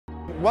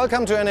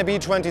Welcome to NAB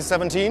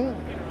 2017.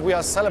 We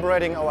are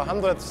celebrating our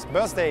 100th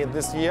birthday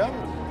this year.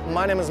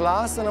 My name is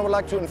Lars and I would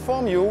like to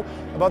inform you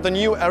about the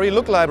new ARRI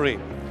Look Library.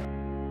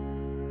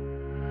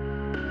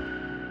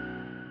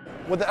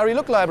 With the ARRI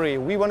Look Library,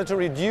 we wanted to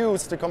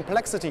reduce the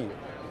complexity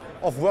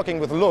of working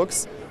with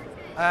looks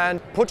and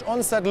put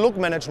on-set look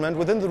management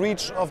within the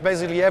reach of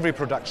basically every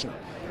production.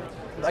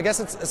 I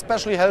guess it's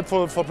especially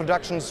helpful for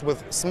productions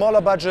with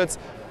smaller budgets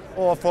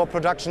or for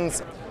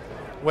productions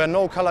where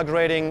no color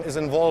grading is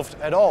involved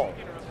at all.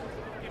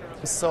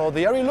 So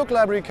the ARRI Look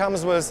Library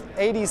comes with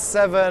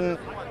 87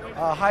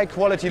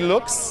 high-quality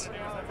looks,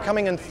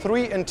 coming in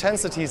 3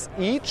 intensities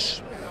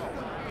each,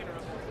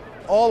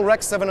 all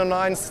Rec.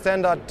 709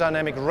 standard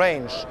dynamic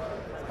range.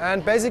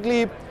 And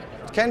basically it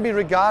can be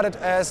regarded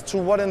as to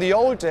what in the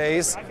old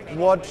days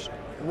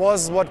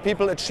what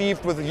people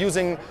achieved with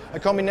using a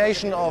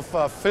combination of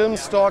film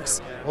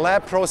stocks,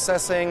 lab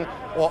processing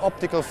or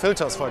optical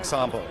filters, for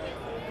example.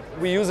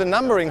 We use a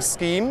numbering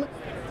scheme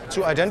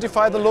to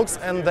identify the looks,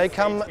 and they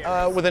come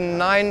within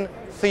 9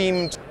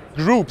 themed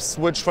groups,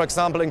 which for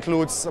example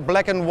includes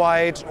black and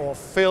white or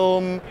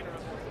film,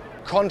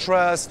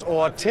 contrast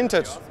or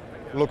tinted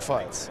look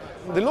files.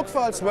 The look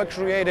files were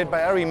created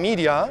by ARRI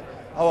Media,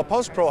 our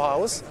post-pro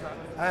house,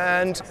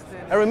 and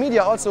ARRI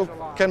Media also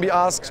can be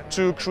asked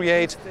to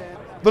create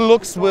the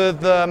looks with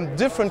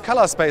different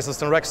color spaces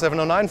than Rec.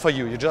 709 for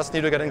you. You just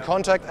need to get in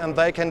contact and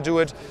they can do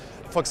it,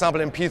 for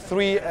example, in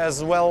P3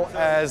 as well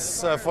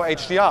as for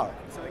HDR.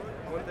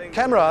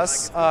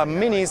 Cameras,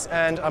 Minis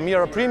and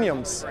AMIRA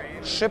Premiums,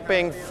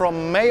 shipping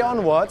from May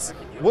onwards,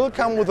 will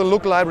come with the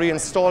Look Library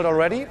installed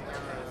already.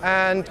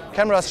 And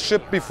cameras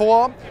shipped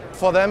before,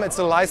 for them it's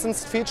a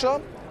licensed feature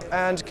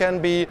and can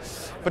be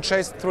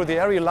purchased through the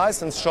ARRI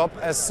license shop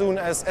as soon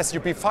as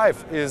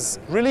SUP5 is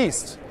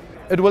released.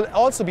 It will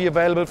also be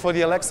available for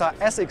the ALEXA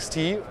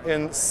SXT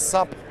in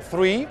Sub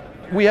 3.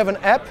 We have an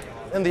app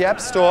in the App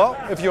Store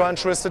if you are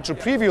interested to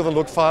preview the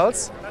look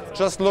files.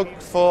 Just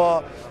look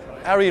for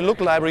ARRI Look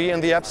Library in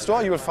the App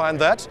Store, you will find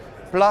that.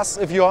 Plus,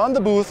 if you are on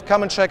the booth,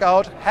 come and check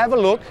out, have a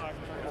look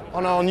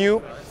on our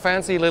new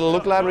fancy little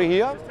Look Library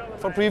here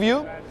for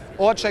preview,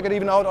 or check it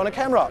even out on a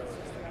camera.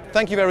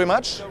 Thank you very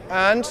much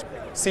and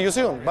see you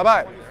soon.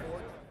 Bye-bye.